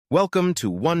Welcome to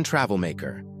One Travel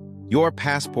Maker, your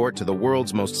passport to the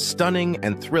world's most stunning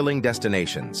and thrilling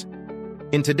destinations.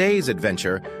 In today's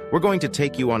adventure, we're going to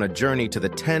take you on a journey to the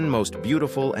 10 most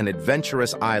beautiful and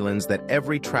adventurous islands that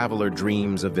every traveler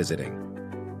dreams of visiting.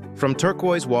 From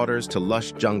turquoise waters to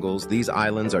lush jungles, these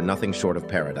islands are nothing short of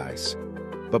paradise.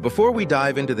 But before we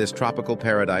dive into this tropical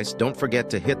paradise, don't forget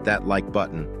to hit that like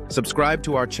button, subscribe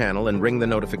to our channel, and ring the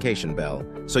notification bell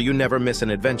so you never miss an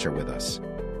adventure with us.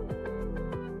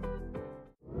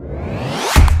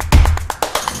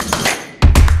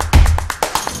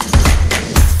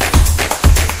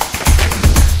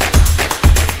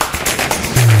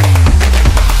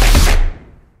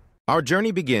 Our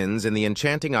journey begins in the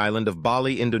enchanting island of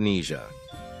Bali, Indonesia.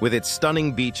 With its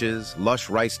stunning beaches, lush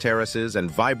rice terraces,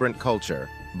 and vibrant culture,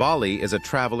 Bali is a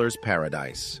traveler's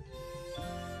paradise.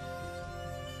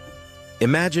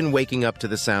 Imagine waking up to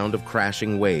the sound of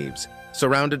crashing waves,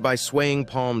 surrounded by swaying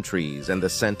palm trees and the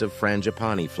scent of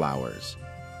frangipani flowers.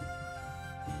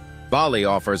 Bali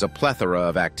offers a plethora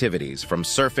of activities, from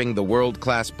surfing the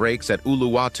world-class breaks at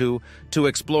Uluwatu to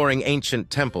exploring ancient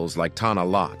temples like Tanah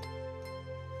Lot.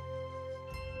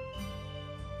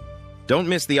 Don't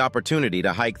miss the opportunity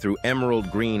to hike through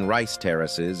emerald green rice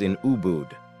terraces in Ubud,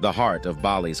 the heart of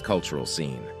Bali's cultural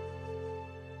scene.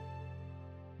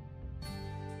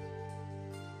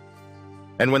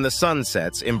 And when the sun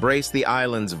sets, embrace the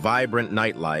island's vibrant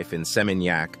nightlife in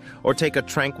Seminyak or take a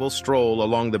tranquil stroll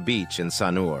along the beach in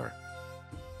Sanur.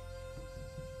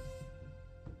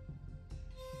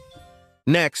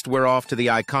 Next, we're off to the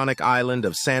iconic island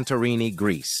of Santorini,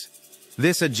 Greece.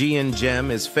 This Aegean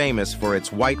gem is famous for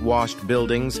its whitewashed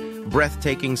buildings,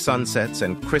 breathtaking sunsets,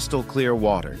 and crystal-clear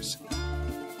waters.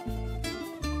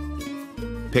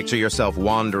 Picture yourself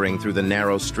wandering through the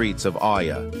narrow streets of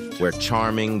Oya, where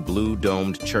charming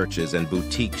blue-domed churches and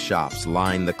boutique shops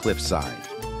line the cliffside.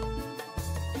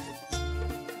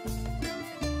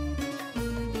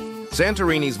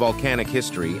 Santorini's volcanic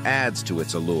history adds to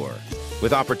its allure,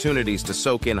 with opportunities to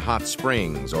soak in hot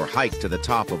springs or hike to the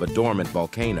top of a dormant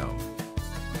volcano.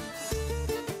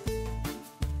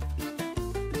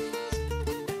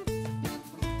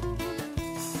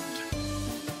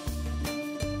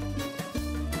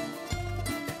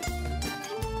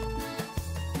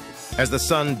 As the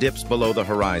sun dips below the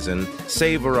horizon,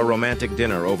 savor a romantic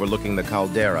dinner overlooking the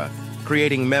caldera,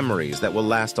 creating memories that will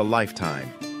last a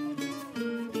lifetime.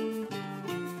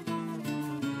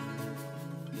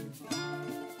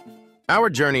 Our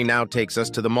journey now takes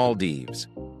us to the Maldives,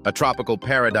 a tropical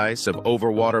paradise of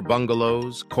overwater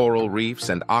bungalows, coral reefs,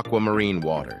 and aquamarine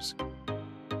waters.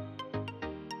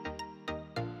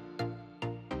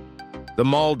 The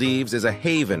Maldives is a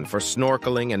haven for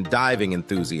snorkeling and diving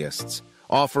enthusiasts,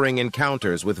 offering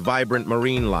encounters with vibrant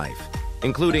marine life,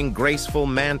 including graceful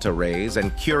manta rays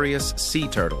and curious sea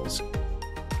turtles.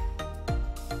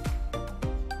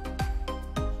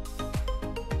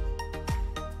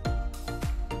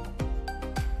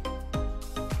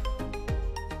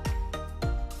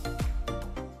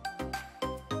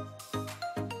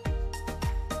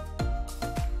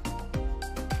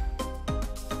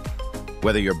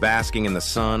 Whether you're basking in the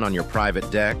sun on your private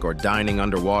deck or dining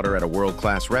underwater at a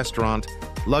world-class restaurant,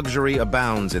 luxury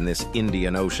abounds in this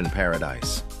Indian Ocean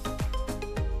paradise.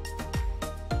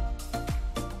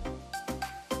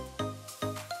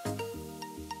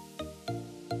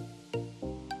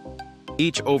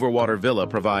 Each overwater villa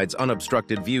provides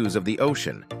unobstructed views of the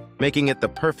ocean, making it the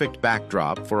perfect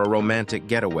backdrop for a romantic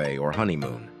getaway or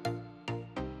honeymoon.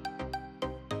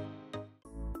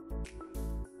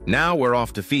 Now we're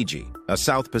off to Fiji, a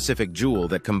South Pacific jewel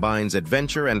that combines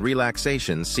adventure and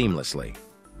relaxation seamlessly.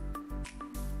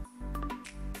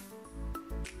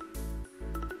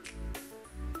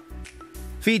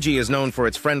 Fiji is known for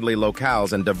its friendly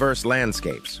locales and diverse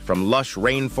landscapes, from lush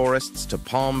rainforests to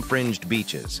palm-fringed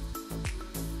beaches.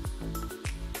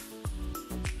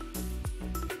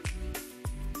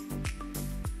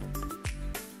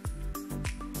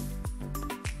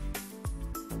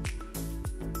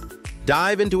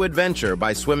 Dive into adventure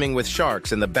by swimming with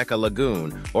sharks in the Beka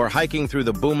Lagoon or hiking through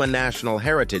the Buma National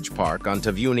Heritage Park on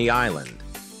Tavuni Island.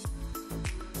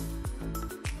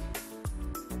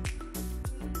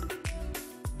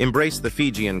 Embrace the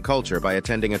Fijian culture by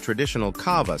attending a traditional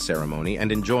kava ceremony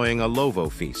and enjoying a lovo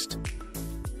feast.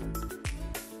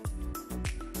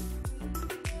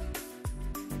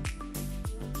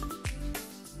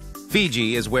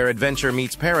 Fiji is where adventure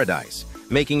meets paradise,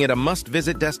 making it a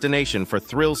must-visit destination for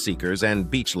thrill seekers and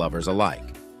beach lovers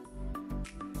alike.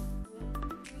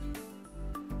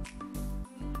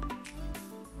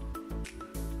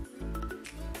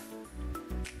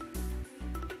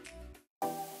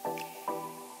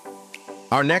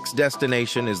 Our next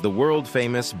destination is the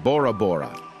world-famous Bora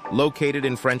Bora, located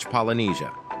in French Polynesia.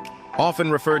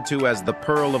 Often referred to as the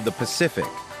Pearl of the Pacific,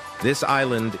 this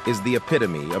island is the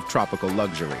epitome of tropical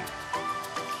luxury.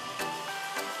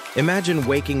 Imagine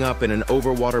waking up in an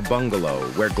overwater bungalow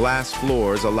where glass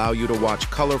floors allow you to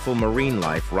watch colorful marine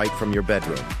life right from your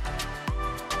bedroom.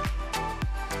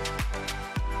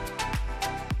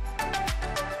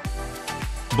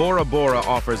 Bora Bora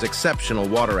offers exceptional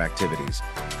water activities,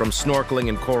 from snorkeling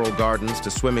in coral gardens to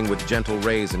swimming with gentle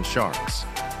rays and sharks.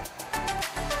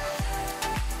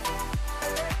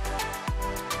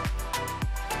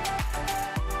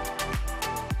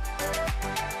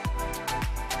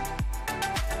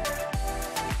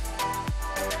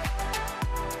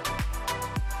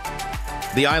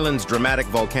 The island's dramatic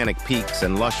volcanic peaks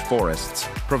and lush forests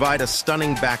provide a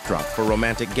stunning backdrop for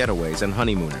romantic getaways and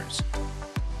honeymooners.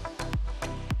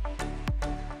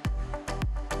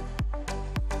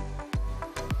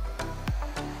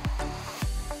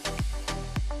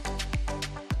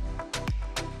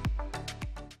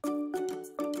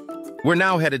 We're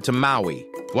now headed to Maui,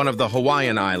 one of the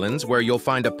Hawaiian islands where you'll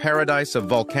find a paradise of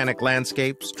volcanic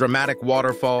landscapes, dramatic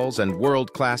waterfalls, and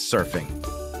world-class surfing.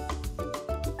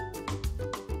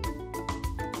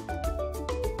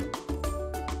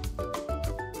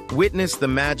 Witness the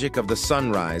magic of the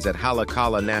sunrise at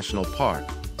Halakala National Park,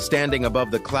 standing above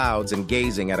the clouds and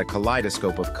gazing at a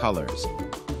kaleidoscope of colors.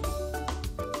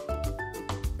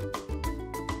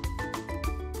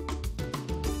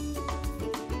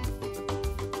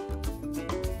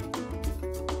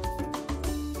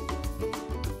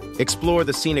 Explore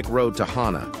the scenic road to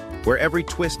Hana, where every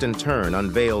twist and turn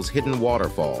unveils hidden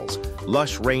waterfalls,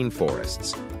 lush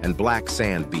rainforests, and black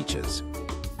sand beaches.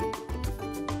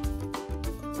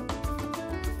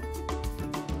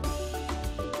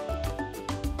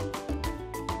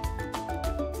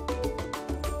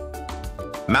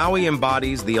 Maui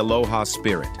embodies the aloha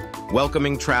spirit,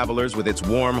 welcoming travelers with its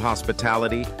warm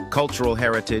hospitality, cultural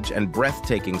heritage, and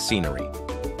breathtaking scenery.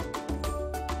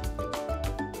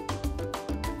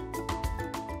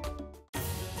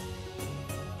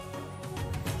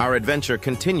 Our adventure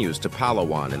continues to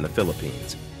Palawan in the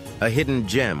Philippines, a hidden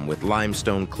gem with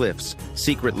limestone cliffs,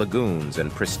 secret lagoons,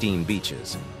 and pristine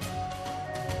beaches.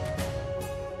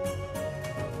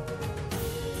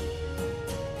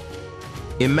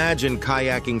 Imagine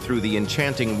kayaking through the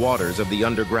enchanting waters of the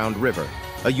underground river,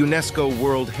 a UNESCO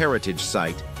World Heritage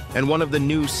Site and one of the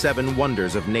new 7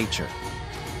 wonders of nature.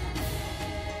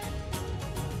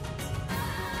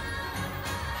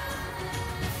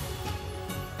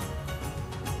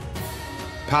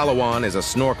 Palawan is a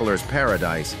snorkeler's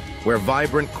paradise where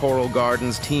vibrant coral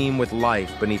gardens teem with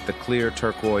life beneath the clear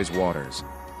turquoise waters.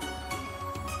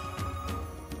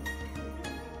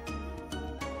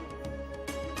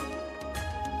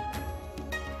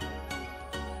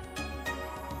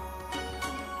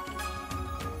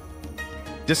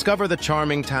 Discover the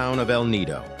charming town of El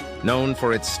Nido, known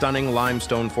for its stunning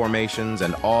limestone formations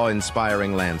and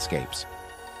awe-inspiring landscapes.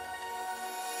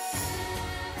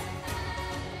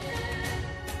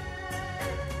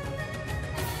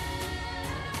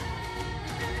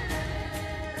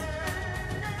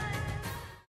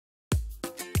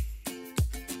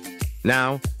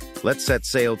 Now, let's set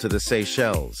sail to the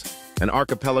Seychelles, an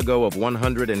archipelago of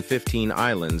 115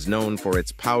 islands known for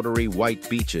its powdery white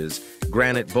beaches,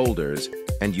 granite boulders,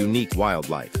 and unique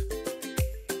wildlife.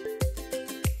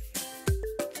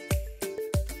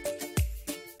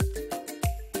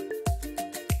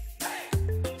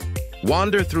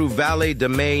 Wander through Valley de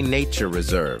Mai Nature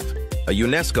Reserve, a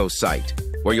UNESCO site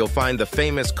where you'll find the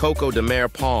famous Coco de Mer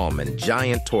palm and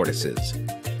giant tortoises.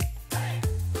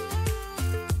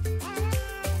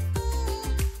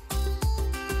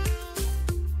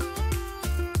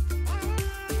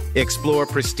 Explore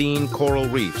pristine coral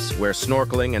reefs where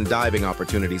snorkeling and diving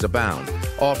opportunities abound,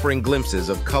 offering glimpses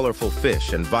of colorful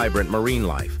fish and vibrant marine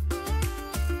life.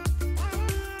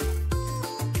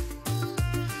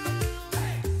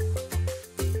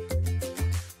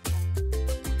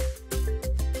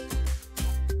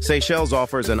 Seychelles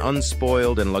offers an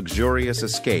unspoiled and luxurious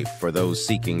escape for those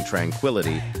seeking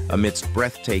tranquility amidst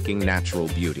breathtaking natural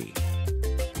beauty.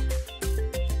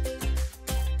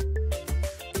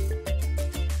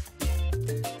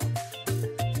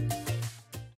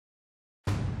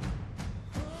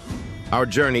 Our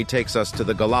journey takes us to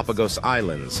the Galapagos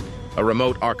Islands, a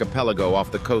remote archipelago off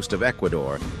the coast of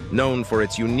Ecuador, known for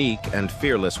its unique and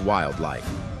fearless wildlife.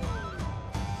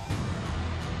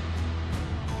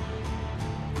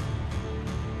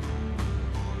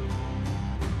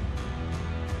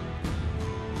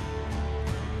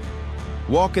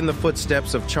 Walk in the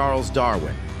footsteps of Charles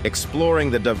Darwin,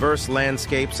 exploring the diverse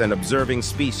landscapes and observing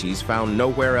species found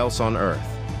nowhere else on Earth.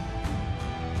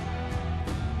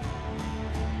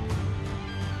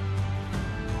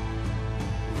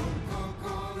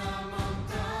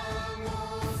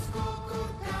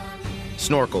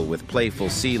 Snorkel with playful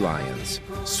sea lions,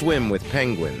 swim with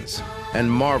penguins,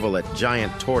 and marvel at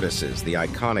giant tortoises, the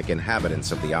iconic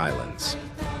inhabitants of the islands.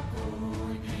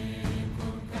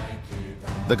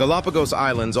 The Galapagos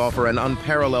Islands offer an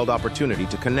unparalleled opportunity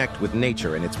to connect with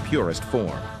nature in its purest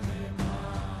form.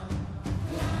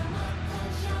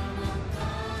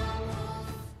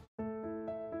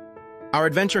 Our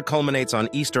adventure culminates on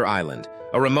Easter Island,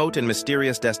 a remote and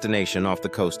mysterious destination off the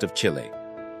coast of Chile.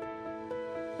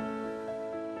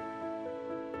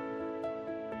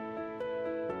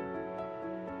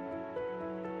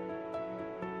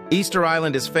 Easter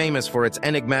Island is famous for its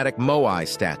enigmatic Moai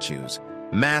statues,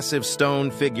 massive stone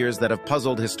figures that have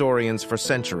puzzled historians for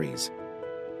centuries.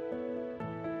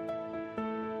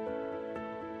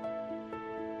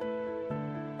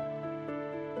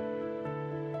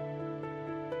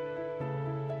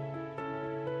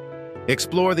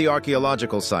 Explore the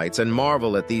archaeological sites and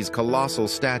marvel at these colossal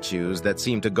statues that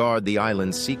seem to guard the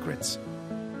island's secrets.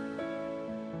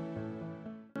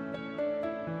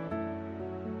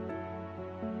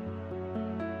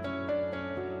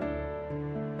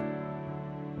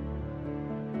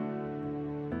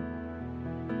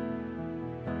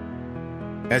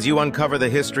 As you uncover the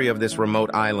history of this remote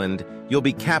island, you'll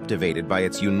be captivated by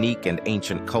its unique and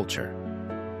ancient culture.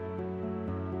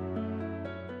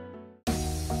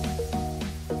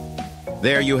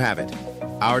 There you have it,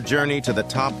 our journey to the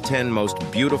top 10 most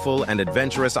beautiful and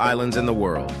adventurous islands in the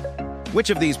world. Which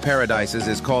of these paradises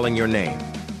is calling your name?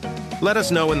 Let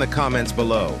us know in the comments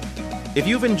below. If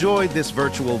you've enjoyed this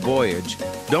virtual voyage,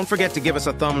 don't forget to give us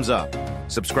a thumbs up,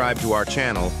 subscribe to our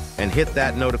channel, and hit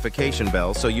that notification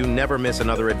bell so you never miss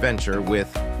another adventure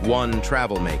with One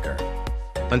Travel Maker.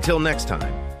 Until next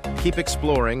time, keep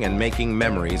exploring and making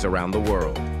memories around the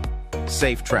world.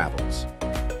 Safe travels.